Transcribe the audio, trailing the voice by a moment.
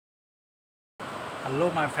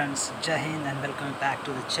Hello my friends, Jai Hind and welcome back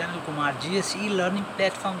to the channel Kumar GSE learning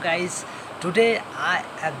platform guys. Today I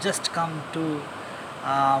have just come to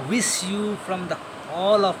wish you from the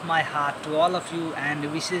all of my heart to all of you and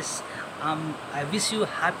I wish you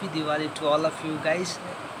happy Diwali to all of you guys.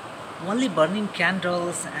 Only burning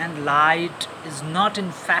candles and light is not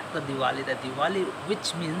in fact the Diwali. The Diwali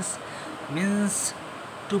which means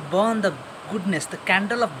to burn the goodness, the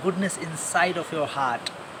candle of goodness inside of your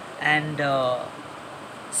heart and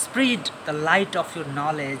spread the light of your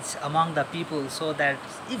knowledge among the people, so that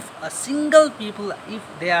if a single people, if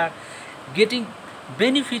they are getting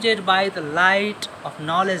benefited by the light of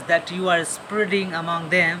knowledge that you are spreading among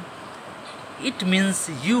them, it means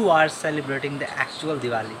you are celebrating the actual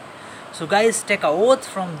Diwali. So guys, take a oath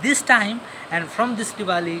from this time and from this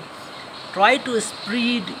Diwali, try to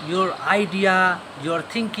spread your idea, your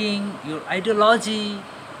thinking, your ideology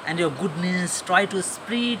and your goodness. Try to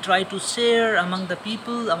spread, try to share among the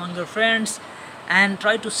people, among your friends, and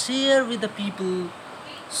try to share with the people,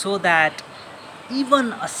 so that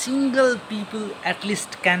even a single people at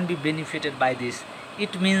least can be benefited by this.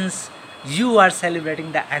 It means you are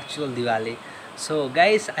celebrating the actual Diwali. So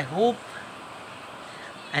guys, I hope,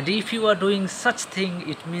 and if you are doing such thing,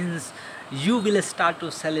 it means you will start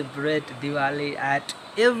to celebrate Diwali at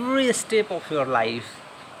every step of your life.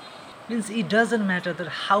 Means it doesn't matter that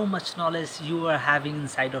how much knowledge you are having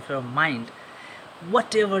inside of your mind,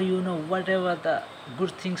 whatever you know, whatever the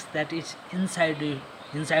good things that is inside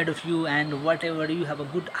of you, and whatever you have a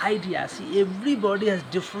good idea. See, everybody has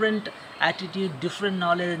different attitude, different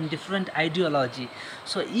knowledge and different ideology.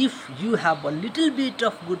 So if you have a little bit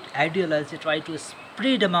of good ideology, try to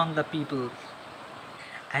spread among the people,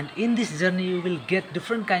 and in this journey you will get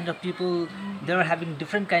different kind of people. They are having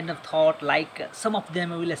different kind of thought, like some of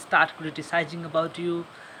them will start criticizing about you.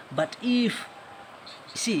 But if,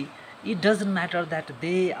 see, it doesn't matter that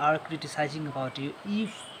they are criticizing about you.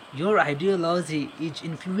 If your ideology is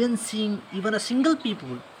influencing even a single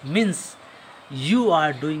people, means you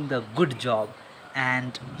are doing the good job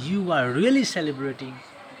and you are really celebrating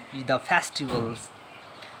the festivals.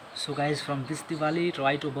 So guys, from this Diwali,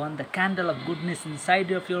 try to burn the candle of goodness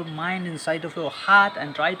inside of your mind, inside of your heart,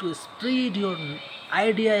 and try to spread your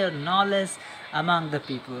idea, your knowledge among the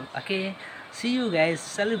people. Okay, see you guys,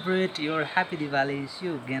 celebrate your happy Diwali. See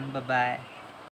you again, bye bye.